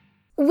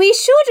We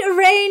should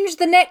arrange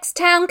the next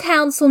town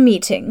council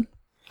meeting.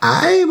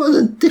 I'm on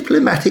a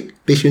diplomatic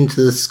mission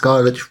to the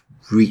Scarlet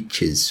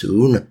Reaches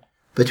soon,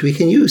 but we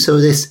can use some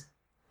of this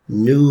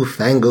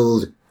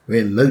newfangled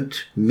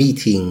remote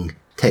meeting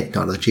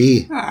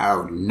technology.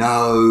 Oh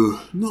no,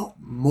 not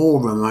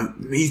more remote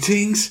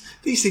meetings.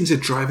 These things are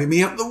driving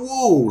me up the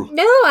wall.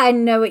 No, I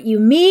know what you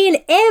mean.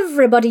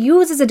 Everybody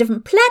uses a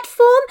different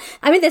platform.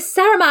 I mean, there's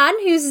Saruman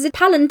who uses a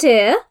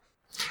Palantir.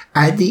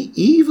 And the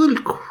evil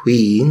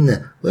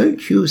queen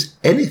won't use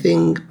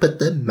anything but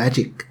the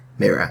magic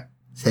mirror.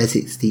 Says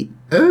it's the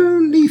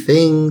only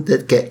thing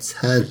that gets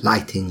her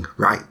lighting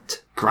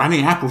right.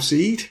 Granny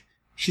Appleseed?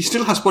 She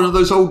still has one of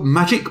those old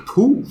magic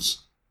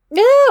pools.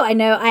 Oh, I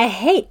know. I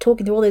hate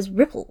talking through all those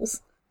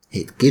ripples.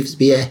 It gives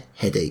me a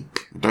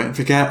headache. Don't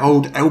forget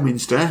old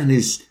Elminster and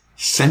his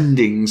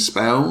sending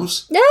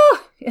spells.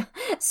 Oh,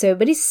 so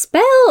many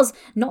spells.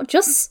 Not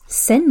just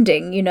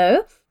sending, you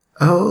know.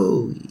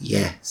 Oh,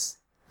 yes.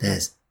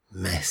 There's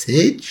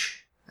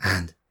message,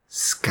 and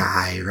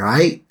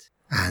skywrite,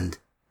 and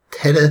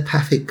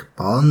telepathic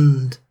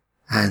bond,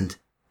 and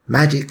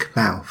magic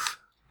mouth.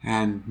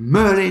 And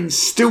Merlin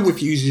still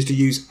refuses to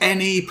use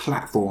any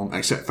platform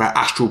except for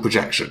astral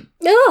projection.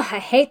 Oh, I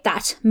hate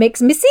that. Makes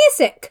me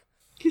seasick.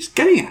 It's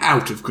getting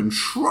out of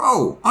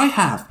control. I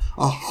have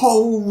a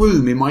whole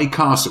room in my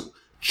castle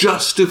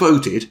just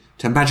devoted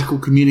to magical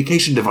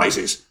communication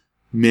devices.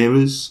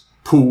 Mirrors,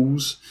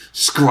 pools,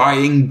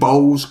 scrying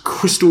bowls,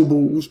 crystal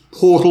balls,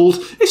 portals.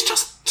 It's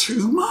just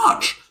too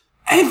much.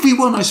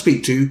 Everyone I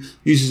speak to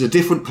uses a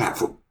different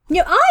platform.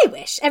 You know, I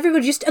wish everyone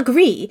would just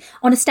agree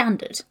on a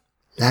standard.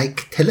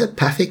 Like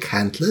telepathic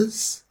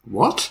handlers?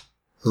 What?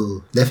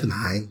 Oh, never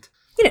mind.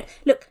 You know,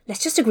 look,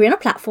 let's just agree on a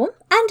platform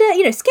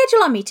and,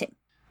 schedule our meeting.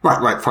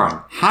 Right,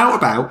 fine. How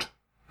about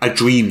a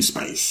dream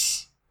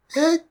space?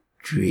 A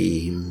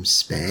dream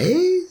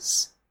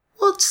space?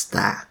 What's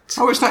that?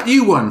 Oh, it's that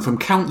new one from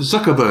Count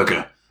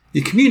Zuckerberger.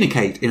 You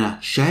communicate in a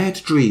shared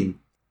dream.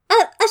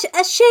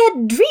 A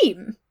shared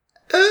dream?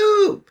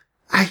 Oh,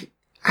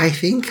 I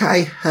think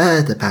I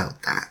heard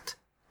about that.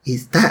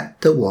 Is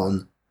that the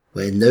one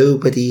where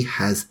nobody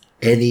has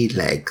any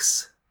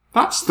legs?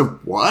 That's the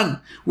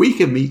one. We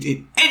can meet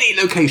in any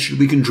location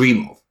we can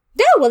dream of.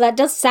 Oh, well, that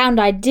does sound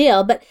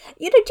ideal, but,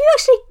 do you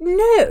actually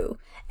know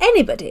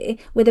anybody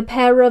with a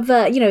pair of,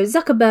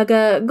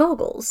 Zuckerberger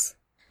goggles?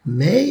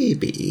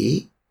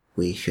 Maybe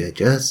we should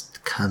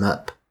just come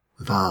up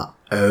with our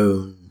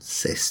own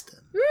system.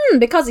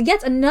 Because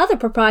yet another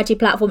proprietary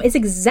platform is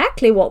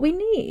exactly what we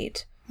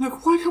need.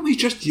 Look, why can't we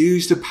just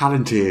use the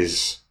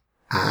Palantirs?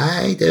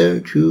 I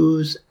don't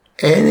choose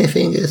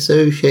anything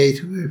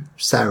associated with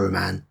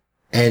Saruman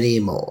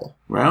anymore.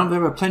 Well,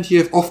 there are plenty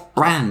of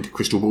off-brand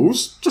crystal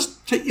balls.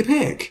 Just take your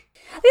pick.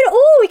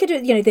 Or we could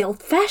do, the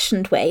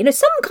old-fashioned way,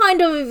 some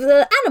kind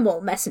of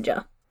animal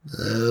messenger.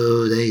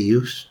 Oh, they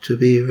used to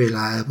be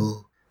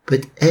reliable,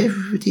 but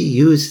everybody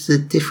uses a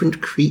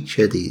different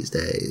creature these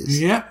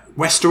days. Yeah,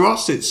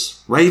 Westeros,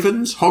 it's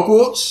ravens,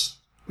 Hogwarts,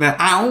 they're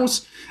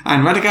owls,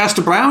 and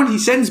Radagast Brown, he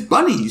sends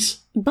bunnies.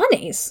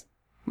 Bunnies?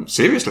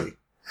 Seriously.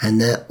 And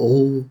they're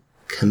all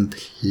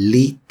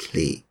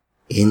completely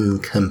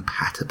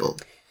incompatible.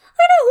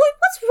 I know,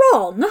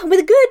 what's wrong with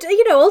a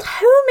good, old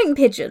homing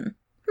pigeon?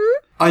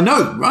 I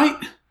know, right?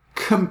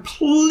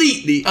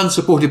 Completely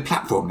unsupported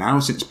platform now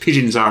since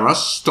Pigeons R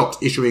Us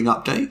stopped issuing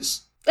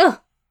updates. Ugh,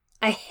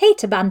 I hate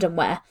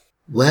abandonware.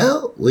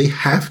 Well, we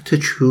have to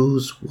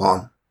choose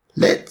one.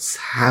 Let's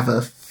have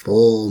a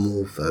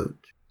formal vote.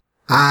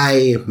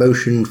 I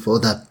motion for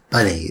the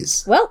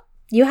bunnies. Well,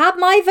 you have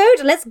my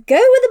vote. Let's go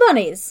with the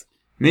bunnies.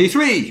 Me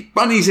three.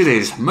 Bunnies it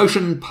is.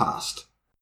 Motion passed.